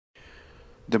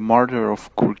The murder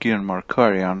of Gurgen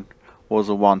Margaryan was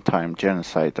a one-time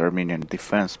genocide, Armenian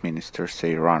Defense Minister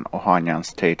Seyran Ohanyan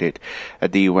stated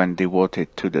at the event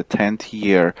devoted to the 10th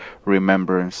year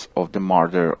remembrance of the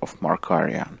murder of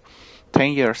Margaryan.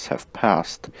 10 years have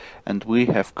passed, and we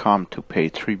have come to pay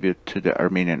tribute to the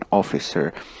Armenian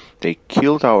officer. They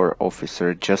killed our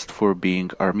officer just for being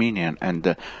Armenian, and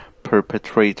the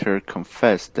perpetrator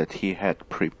confessed that he had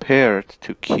prepared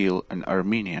to kill an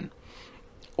Armenian,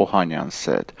 Ohanyan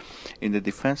said. In the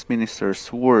defense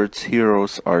minister's words,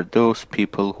 heroes are those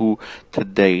people who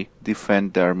today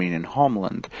defend the Armenian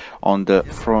homeland on the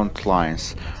front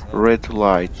lines, red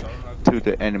light to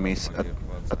the enemy's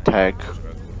attack,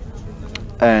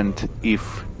 and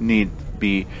if need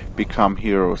be, become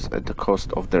heroes at the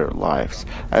cost of their lives.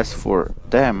 As for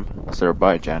them,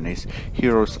 Azerbaijanis,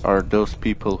 heroes are those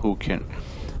people who can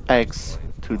axe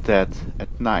to death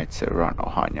at night, Seyran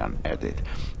Ohanyan added.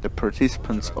 The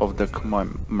participants of the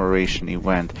commemoration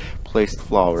event placed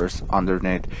flowers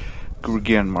underneath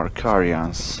Gurgen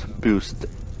Margaryan's bust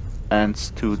and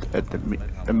stood at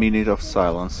a minute of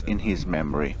silence in his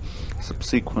memory.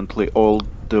 Subsequently, all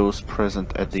those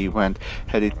present at the event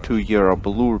headed to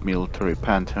Yerebalur military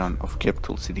pantheon of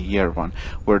capital city Yerevan,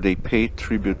 where they paid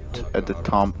tribute at the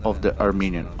tomb of the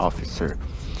Armenian officer.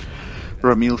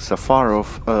 Ramil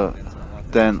Safarov,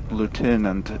 then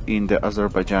lieutenant in the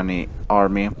Azerbaijani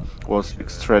army, was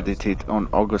extradited on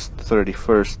August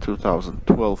 31,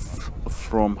 2012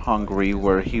 from Hungary,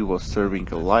 where he was serving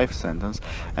a life sentence,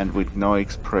 and with no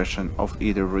expression of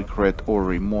either regret or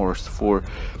remorse for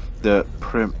the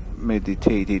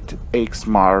premeditated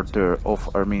ex-murder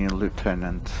of Armenian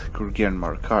Lieutenant Gurgen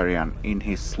Margaryan in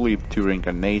his sleep during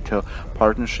a NATO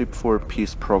Partnership for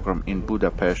Peace program in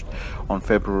Budapest on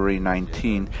February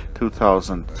 19,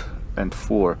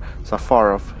 2004.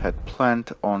 Safarov had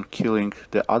planned on killing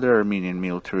the other Armenian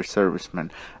military serviceman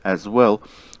as well,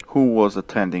 who was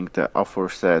attending the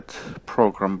aforesaid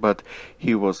program, but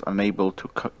he was unable to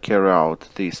carry out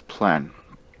this plan.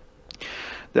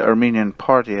 The Armenian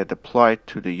party had applied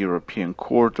to the European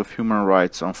Court of Human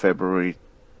Rights on February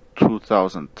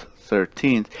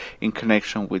 2013 in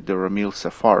connection with the Ramil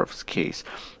Safarov's case.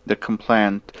 The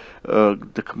complaint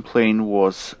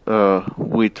was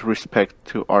with respect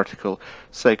to Article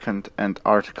 2 and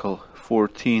Article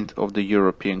 14 of the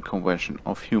European Convention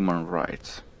of Human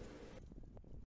Rights.